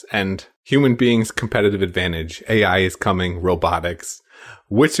advice. And human beings' competitive advantage. AI is coming, robotics.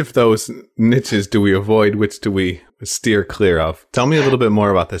 Which of those niches do we avoid? Which do we steer clear of? Tell me a little bit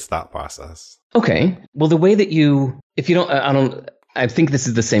more about this thought process. Okay. Well, the way that I think this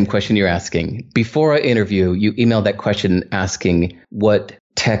is the same question you're asking. Before our interview, you emailed that question asking what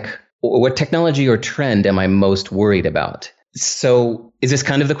technology or trend am I most worried about? So is this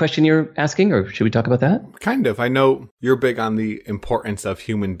kind of the question you're asking, or should we talk about that? Kind of. I know you're big on the importance of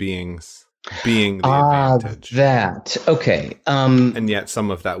human beings being the advantage. That. Okay. And yet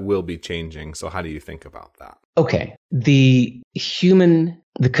some of that will be changing. So how do you think about that? Okay. The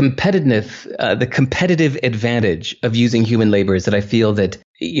competitive advantage of using human labor is that I feel that,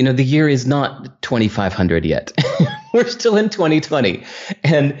 the year is not 2500 yet. We're still in 2020.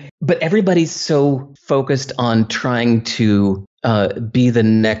 But everybody's so focused on trying to be the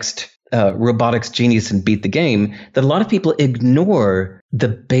next robotics genius and beat the game that a lot of people ignore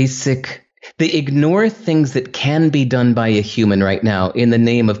they ignore things that can be done by a human right now in the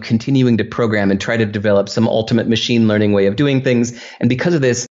name of continuing to program and try to develop some ultimate machine learning way of doing things. And because of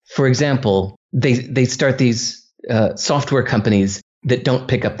this, for example, they start these software companies that don't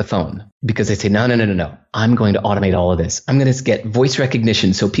pick up the phone because they say, no, I'm going to automate all of this. I'm going to get voice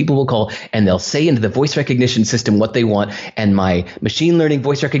recognition. So people will call and they'll say into the voice recognition system what they want. And my machine learning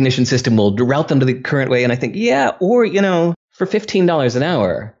voice recognition system will route them to the current way. And I think, yeah, or, for $15 an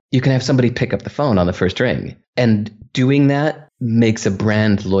hour, you can have somebody pick up the phone on the first ring. And doing that makes a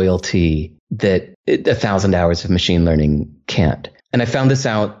brand loyalty that 1,000 hours of machine learning can't. And I found this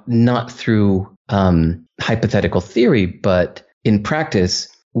out not through hypothetical theory, but in practice,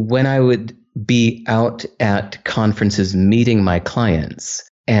 when I would be out at conferences meeting my clients,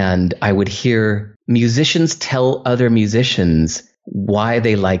 and I would hear musicians tell other musicians why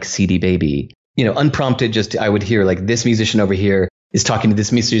they like CD Baby. Unprompted, just I would hear like this musician over here is talking to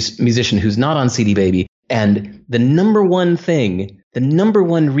this musician who's not on CD Baby. And the number one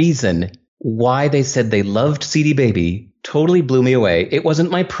reason why they said they loved CD Baby totally blew me away. It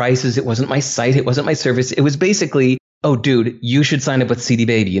wasn't my prices. It wasn't my site. It wasn't my service. It was basically, oh, dude, you should sign up with CD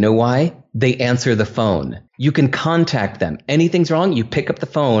Baby. You know why? They answer the phone. You can contact them. Anything's wrong, you pick up the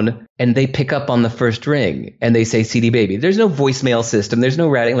phone and they pick up on the first ring and they say CD Baby. There's no voicemail system. There's no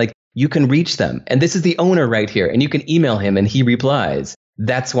routing. Like, you can reach them. And this is the owner right here. And you can email him and he replies.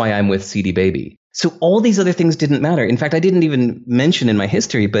 That's why I'm with CD Baby. So all these other things didn't matter. In fact, I didn't even mention in my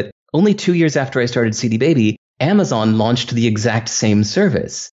history, but only 2 years after I started CD Baby, Amazon launched the exact same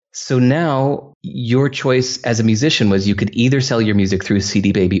service. So now your choice as a musician was you could either sell your music through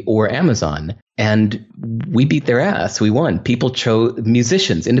CD Baby or Amazon. And we beat their ass. We won. People chose,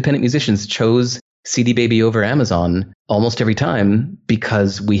 independent musicians chose CD Baby over Amazon almost every time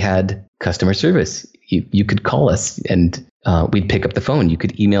because we had customer service. You could call us and we'd pick up the phone. You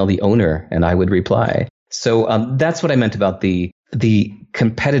could email the owner and I would reply. So that's what I meant about the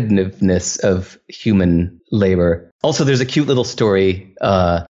competitiveness of human labor. Also, there's a cute little story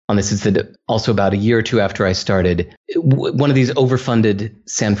on this. Is that also about a year or two after I started, one of these overfunded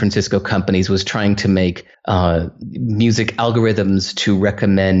San Francisco companies was trying to make music algorithms to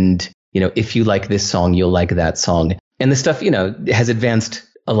recommend, if you like this song, you'll like that song. And the stuff, has advanced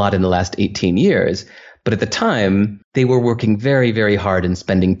a lot in the last 18 years. But at the time, they were working very, very hard and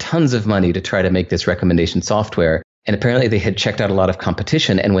spending tons of money to try to make this recommendation software. And apparently they had checked out a lot of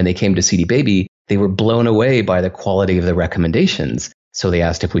competition. And when they came to CD Baby, they were blown away by the quality of the recommendations. So they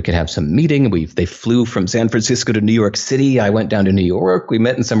asked if we could have some meeting. They flew from San Francisco to New York City. I went down to New York. We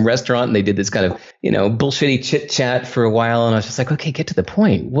met in some restaurant and they did this kind of, bullshitty chit chat for a while. And I was just like, okay, get to the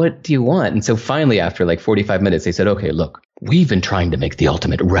point. What do you want? And so finally, after like 45 minutes, they said, okay, look, we've been trying to make the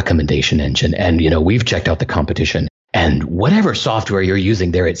ultimate recommendation engine. And, we've checked out the competition and whatever software you're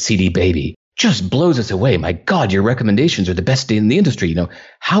using there at CD Baby just blows us away. My God, your recommendations are the best in the industry.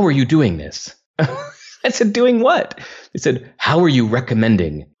 How are you doing this? I said, doing what? They said, how are you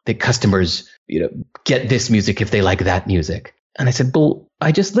recommending that customers, get this music if they like that music. And I said, well,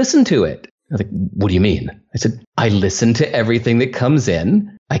 I just listen to it. I was like, what do you mean? I said, I listen to everything that comes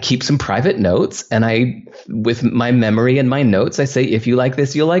in. I keep some private notes, and with my memory and my notes, I say, if you like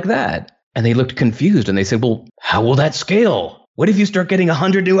this, you'll like that. And they looked confused, and they said, well, how will that scale? What if you start getting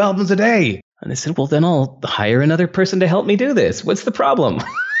 100 new albums a day? And I said, well, then I'll hire another person to help me do this. What's the problem?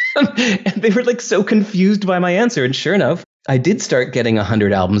 And they were like so confused by my answer. And sure enough, I did start getting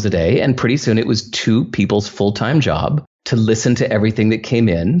 100 albums a day. And pretty soon it was 2 people's full-time job to listen to everything that came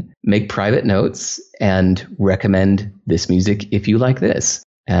in, make private notes, and recommend this music if you like this.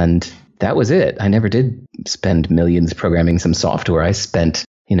 And that was it. I never did spend millions programming some software. I spent,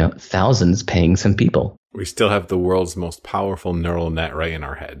 thousands paying some people. We still have the world's most powerful neural net right in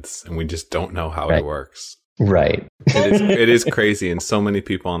our heads, and we just don't know how it works. Right. It is crazy, and so many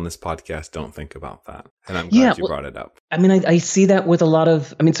people on this podcast don't think about that. And I'm glad you brought it up. I mean, I see that with a lot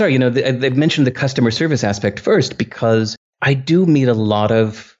of, they've mentioned the customer service aspect first, because I do meet a lot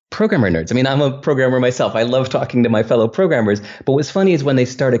of programmer nerds. I mean, I'm a programmer myself. I love talking to my fellow programmers. But what's funny is when they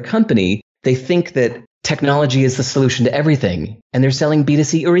start a company, they think that technology is the solution to everything, and they're selling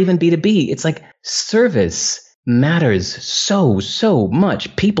B2C or even B2B. It's like service matters so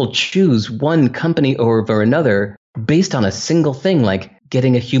much. People choose one company over another based on a single thing, like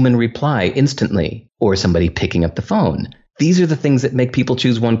getting a human reply instantly or somebody picking up the phone. These are the things that make people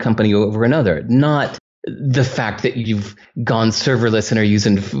choose one company over another, not the fact that you've gone serverless and are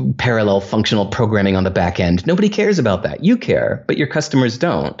using parallel functional programming on the back end. Nobody cares about that. You care, but your customers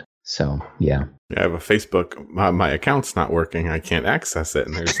don't. So, yeah. I have a Facebook. My account's not working. I can't access it.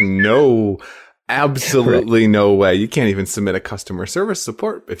 And there's absolutely no way. You can't even submit a customer service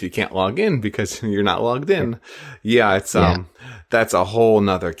support if you can't log in because you're not logged in. Yeah, that's a whole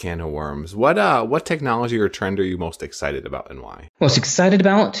nother can of worms. What technology or trend are you most excited about, and why? Most excited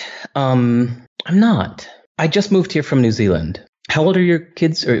about? I'm not. I just moved here from New Zealand. How old are your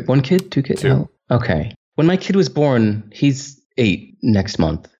kids? Or 1 kid, 2 kids? 2. Oh, okay. When my kid was born, he's 8 next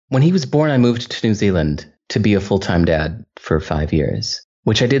month. When he was born, I moved to New Zealand to be a full-time dad for 5 years,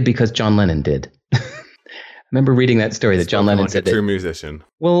 which I did because John Lennon did. I remember reading that story that John Lennon said. A true musician.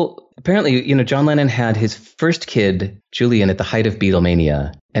 Well, apparently, John Lennon had his first kid, Julian, at the height of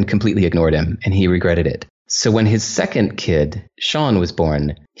Beatlemania and completely ignored him, and he regretted it. So when his second kid, Sean, was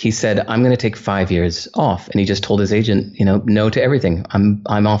born, he said, I'm going to take 5 years off. And he just told his agent, no to everything.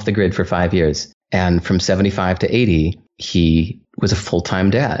 I'm off the grid for 5 years. And from 75 to 80, he was a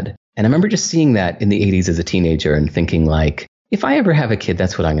full-time dad. And I remember just seeing that in the 80s as a teenager and thinking, like, if I ever have a kid,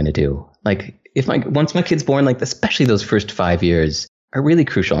 that's what I'm going to do. Like, once my kid's born, like, especially those first 5 years are really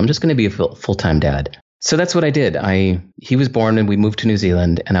crucial. I'm just going to be a full-time dad. So that's what I did. He was born and we moved to New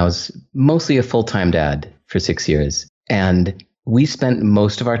Zealand, and I was mostly a full-time dad for 6 years. And we spent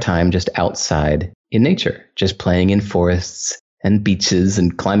most of our time just outside in nature, just playing in forests and beaches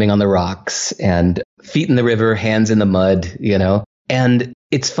and climbing on the rocks and feet in the river, hands in the mud, And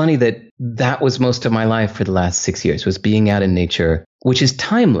it's funny that was most of my life for the last 6 years, was being out in nature, which is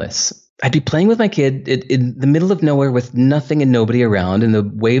timeless. I'd be playing with my kid in the middle of nowhere with nothing and nobody around, and the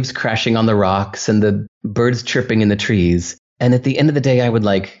waves crashing on the rocks and the birds chirping in the trees. And at the end of the day, I would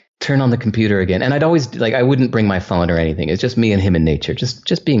turn on the computer again. And I'd always I wouldn't bring my phone or anything. It's just me and him in nature,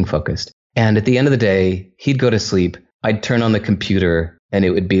 just being focused. And at the end of the day, he'd go to sleep. I'd turn on the computer and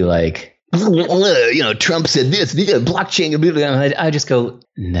it would be like, Trump said this, blockchain. And I just go,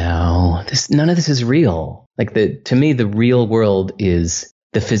 no, none of this is real. To me, the real world is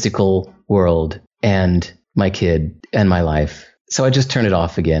the physical world and my kid and my life. So I just turn it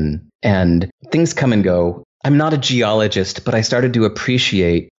off again, and things come and go. I'm not a geologist, but I started to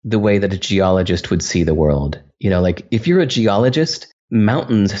appreciate the way that a geologist would see the world. If you're a geologist,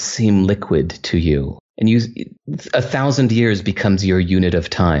 mountains seem liquid to you, and 1,000 years becomes your unit of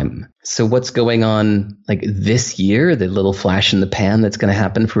time. So what's going on this year, the little flash in the pan that's going to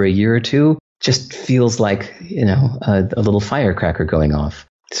happen for a year or two, just feels like, a little firecracker going off.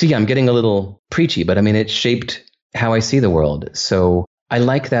 So yeah, I'm getting a little preachy, but I mean, it shaped how I see the world. So I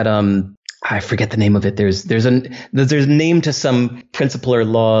like that. I forget the name of it. There's a name to some principle or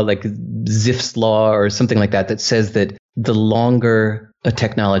law, like Zipf's law or something like that says that the longer a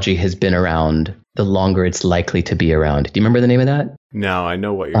technology has been around, the longer it's likely to be around. Do you remember the name of that? No, I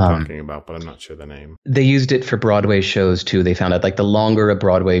know what you're talking about, but I'm not sure the name. They used it for Broadway shows too. They found out the longer a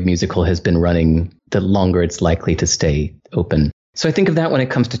Broadway musical has been running, the longer it's likely to stay open. So I think of that when it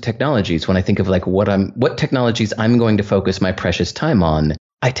comes to technologies. When I think of what technologies I'm going to focus my precious time on,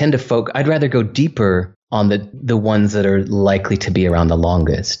 I tend to I'd rather go deeper on the ones that are likely to be around the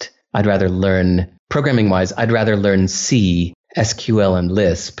longest. I'd rather learn, programming wise, I'd rather learn C, SQL, and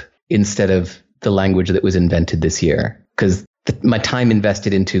Lisp instead of the language that was invented this year. Because my time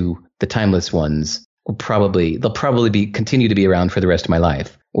invested into the timeless ones they'll probably continue to be around for the rest of my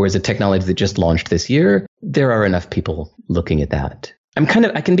life. Whereas the technology that just launched this year, there are enough people looking at that.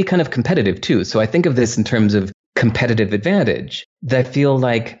 I can be kind of competitive too. So I think of this in terms of competitive advantage, that I feel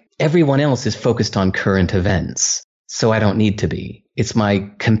like everyone else is focused on current events. So I don't need to be. It's my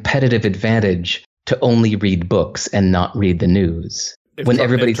competitive advantage to only read books and not read the news.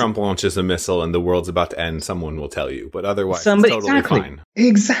 If Trump launches a missile and the world's about to end, someone will tell you. But otherwise, it's totally fine.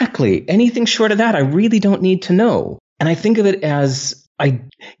 Exactly. Anything short of that, I really don't need to know. And I think of it as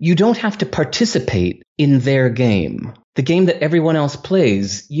you don't have to participate in their game. The game that everyone else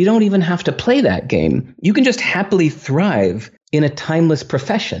plays, you don't even have to play that game. You can just happily thrive in a timeless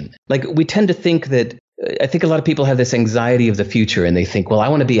profession. Like, we tend to think that, I think a lot of people have this anxiety of the future and they think, well, I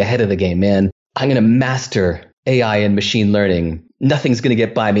want to be ahead of the game, man. I'm going to master AI and machine learning. Nothing's going to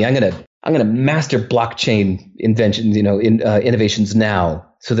get by me. I'm going to master blockchain inventions, innovations now,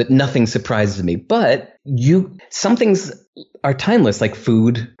 so that nothing surprises me. But some things are timeless, like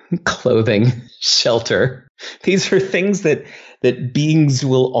food, clothing, shelter. These are things that beings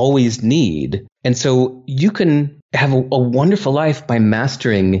will always need. And so you can have a wonderful life by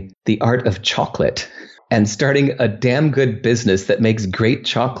mastering the art of chocolate and starting a damn good business that makes great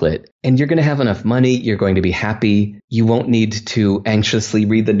chocolate. And you're going to have enough money. You're going to be happy. You won't need to anxiously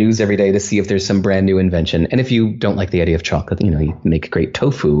read the news every day to see if there's some brand new invention. And if you don't like the idea of chocolate, you make great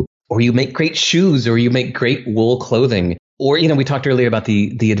tofu, or you make great shoes, or you make great wool clothing. Or, we talked earlier about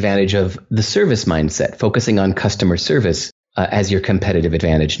the advantage of the service mindset, focusing on customer service as your competitive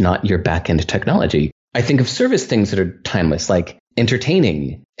advantage, not your back-end technology. I think of service things that are timeless, like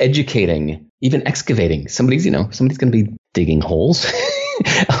entertaining, educating, even excavating. Somebody's going to be digging holes,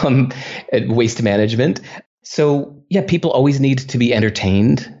 waste management. So yeah, people always need to be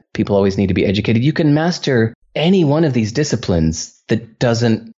entertained. People always need to be educated. You can master any one of these disciplines that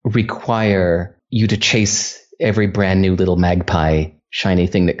doesn't require you to chase every brand new little magpie shiny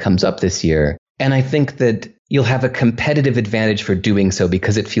thing that comes up this year. And I think that you'll have a competitive advantage for doing so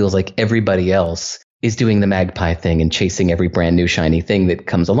because it feels like everybody else is doing the magpie thing and chasing every brand new shiny thing that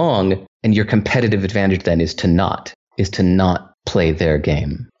comes along. And your competitive advantage then is to not play their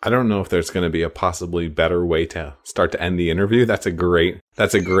game. I don't know if there's going to be a possibly better way to start to end the interview. That's a great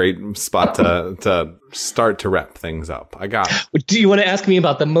spot to start to wrap things up. I got it. Do you want to ask me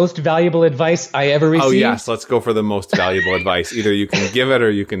about the most valuable advice I ever received? Oh, yes. Let's go for the most valuable advice. Either you can give it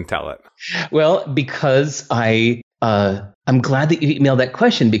or you can tell it. Well, because I'm glad that you emailed that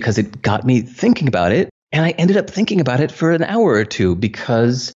question, because it got me thinking about it. And I ended up thinking about it for an hour or two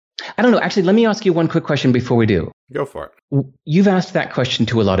because I don't know. Actually, let me ask you one quick question before we do. Go for it. You've asked that question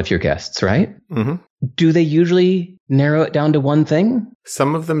to a lot of your guests, right? Mm-hmm. Do they usually narrow it down to one thing?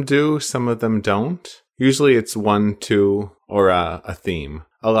 Some of them do. Some of them don't. Usually it's 1, 2, or a theme.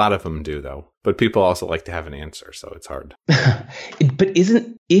 A lot of them do, though. But people also like to have an answer, so it's hard. But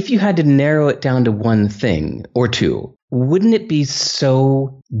if you had to narrow it down to one thing or two, wouldn't it be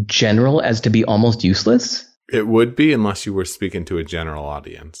so general as to be almost useless? It would be, unless you were speaking to a general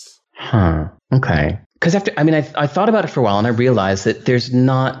audience. Huh. Okay. Because I thought about it for a while and I realized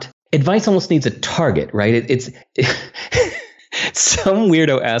that advice almost needs a target, right? Some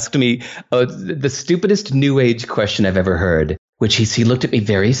weirdo asked me the stupidest new age question I've ever heard, which he looked at me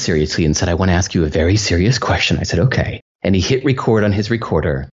very seriously and said, I want to ask you a very serious question. I said, okay. And he hit record on his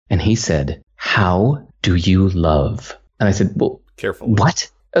recorder and he said, how do you love? And I said, well, careful. What?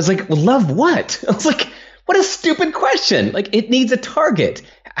 I was like, well, love what? I was like, what a stupid question. Like, it needs a target.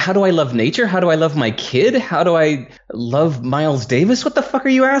 How do I love nature? How do I love my kid? How do I love Miles Davis? What the fuck are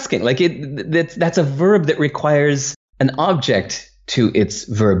you asking? Like, that's a verb that requires an object to its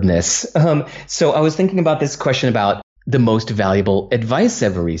verbness. So I was thinking about this question about the most valuable advice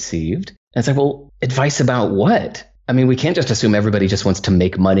ever received. And it's like, well, advice about what? I mean, we can't just assume everybody just wants to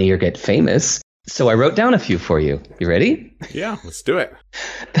make money or get famous. So I wrote down a few for you. You ready? Yeah, let's do it.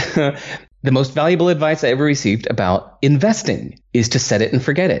 The most valuable advice I ever received about investing is to set it and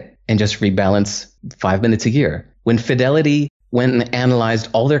forget it and just rebalance 5 minutes a year. When Fidelity went and analyzed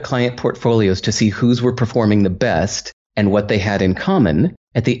all their client portfolios to see whose were performing the best and what they had in common,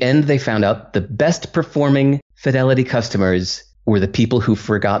 at the end they found out the best performing Fidelity customers were the people who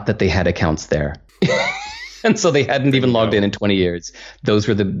forgot that they had accounts there. And so they hadn't even logged in 20 years. Those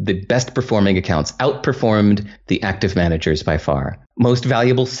were the best performing accounts, outperformed the active managers by far. Most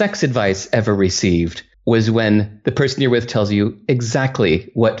valuable sex advice ever received was when the person you're with tells you exactly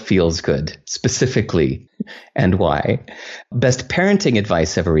what feels good, specifically, and why. Best parenting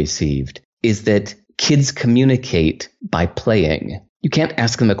advice ever received is that kids communicate by playing. You can't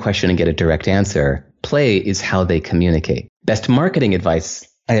ask them a question and get a direct answer. Play is how they communicate. Best marketing advice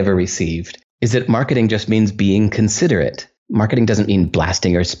I ever received is that marketing just means being considerate. Marketing doesn't mean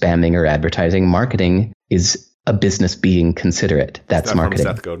blasting or spamming or advertising. Marketing is a business being considerate. That's marketing.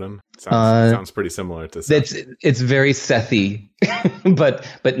 From Seth Godin? Sounds pretty similar to Seth. It's very Sethy,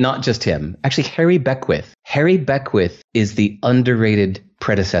 but not just him. Actually, Harry Beckwith. Harry Beckwith is the underrated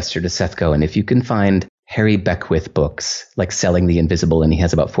predecessor to Seth Godin. If you can find Harry Beckwith books, like Selling the Invisible, and he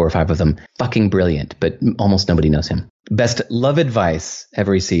has about 4 or 5 of them, fucking brilliant, but almost nobody knows him. Best love advice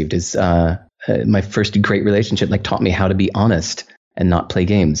ever received is my first great relationship, taught me how to be honest and not play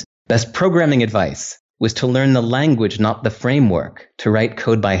games. Best programming advice was to learn the language, not the framework, to write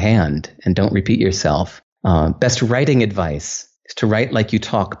code by hand and don't repeat yourself. Best writing advice is to write like you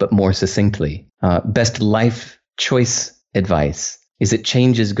talk, but more succinctly. Best life choice advice is that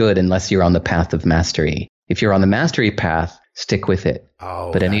change is good unless you're on the path of mastery. If you're on the mastery path, stick with it.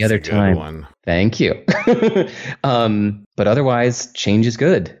 Oh, but any other time, thank you. But otherwise, change is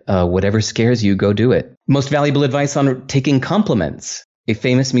good. Whatever scares you, go do it. Most valuable advice on taking compliments. A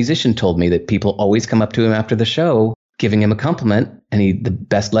famous musician told me that people always come up to him after the show, giving him a compliment. And the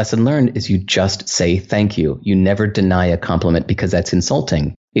best lesson learned is you just say thank you. You never deny a compliment because that's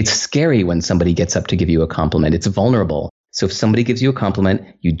insulting. It's scary when somebody gets up to give you a compliment. It's vulnerable. So if somebody gives you a compliment,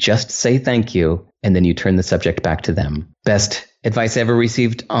 you just say thank you, and then you turn the subject back to them. Best advice ever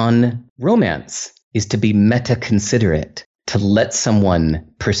received on romance is to be meta-considerate, to let someone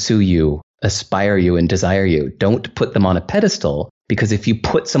pursue you, aspire you, and desire you. Don't put them on a pedestal, because if you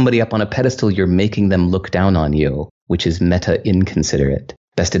put somebody up on a pedestal, you're making them look down on you, which is meta-inconsiderate.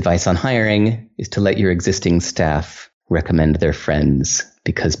 Best advice on hiring is to let your existing staff recommend their friends,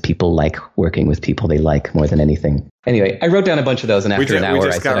 because people like working with people they like more than anything. Anyway, I wrote down a bunch of those, and after an hour,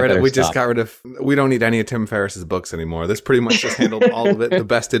 I just got rid of. We don't need any of Tim Ferriss's books anymore. This pretty much just handled all of it. The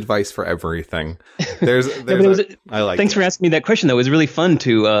best advice for everything. Thanks for asking me that question, though. It was really fun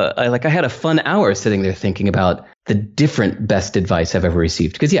to. I had a fun hour sitting there thinking about the different best advice I've ever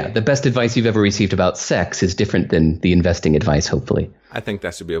received. Because the best advice you've ever received about sex is different than the investing advice. Hopefully, I think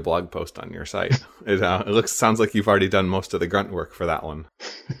that should be a blog post on your site. It sounds like you've already done most of the grunt work for that one.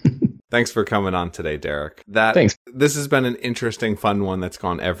 Thanks for coming on today, Derek. Thanks. This has been an interesting, fun one that's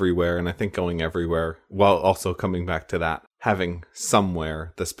gone everywhere, and I think going everywhere, while also coming back to that, having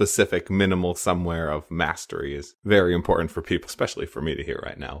somewhere, the specific minimal somewhere of mastery is very important for people, especially for me to hear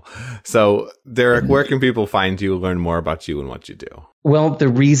right now. So, Derek, where can people find you, learn more about you and what you do? Well, the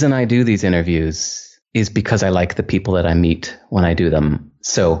reason I do these interviews is because I like the people that I meet when I do them.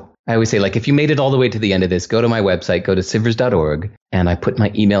 So I always say, if you made it all the way to the end of this, go to my website, go to sivers.org, and I put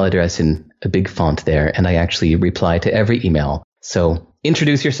my email address in a big font there, and I actually reply to every email. So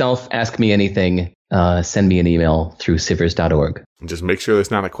introduce yourself, ask me anything, send me an email through sivers.org. Just make sure there's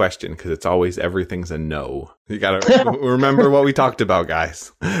not a question, because it's always everything's a no. You got to remember what we talked about,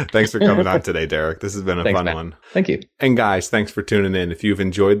 guys. Thanks for coming on today, Derek. This has been a fun one. Thank you. And guys, thanks for tuning in. If you've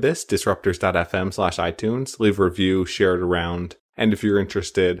enjoyed this, disruptors.fm/iTunes, leave a review, share it around. And if you're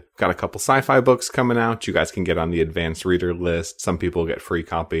interested, I've got a couple sci-fi books coming out. You guys can get on the advanced reader list. Some people get free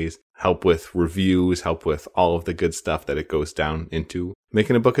copies, help with reviews, help with all of the good stuff that it goes down into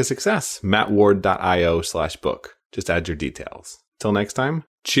making a book a success. mattward.io/book. Just add your details. Till next time,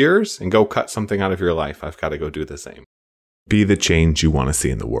 cheers and go cut something out of your life. I've got to go do the same. Be the change you want to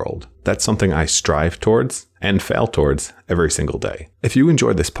see in the world. That's something I strive towards and fail towards every single day. If you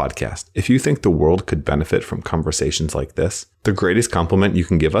enjoyed this podcast, if you think the world could benefit from conversations like this, the greatest compliment you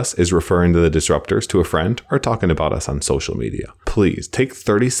can give us is referring to the Disruptors to a friend or talking about us on social media. Please take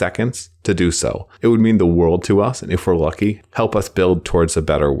 30 seconds to do so. It would mean the world to us, and if we're lucky, help us build towards a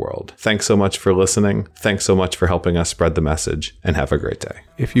better world. Thanks so much for listening. Thanks so much for helping us spread the message, and have a great day.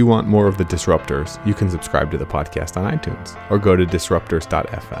 If you want more of the Disruptors, you can subscribe to the podcast on iTunes or go to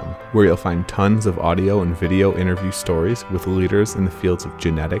disruptors.fm, where you'll find tons of audio and video interview stories with leaders in the fields of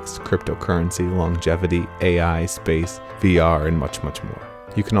genetics, cryptocurrency, longevity, AI, space, VR, and much, much more.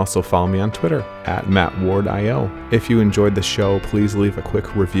 You can also follow me on Twitter at MattWardIO. If you enjoyed the show, please leave a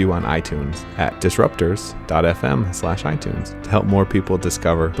quick review on iTunes at disruptors.fm/iTunes to help more people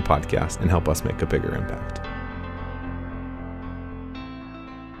discover the podcast and help us make a bigger impact.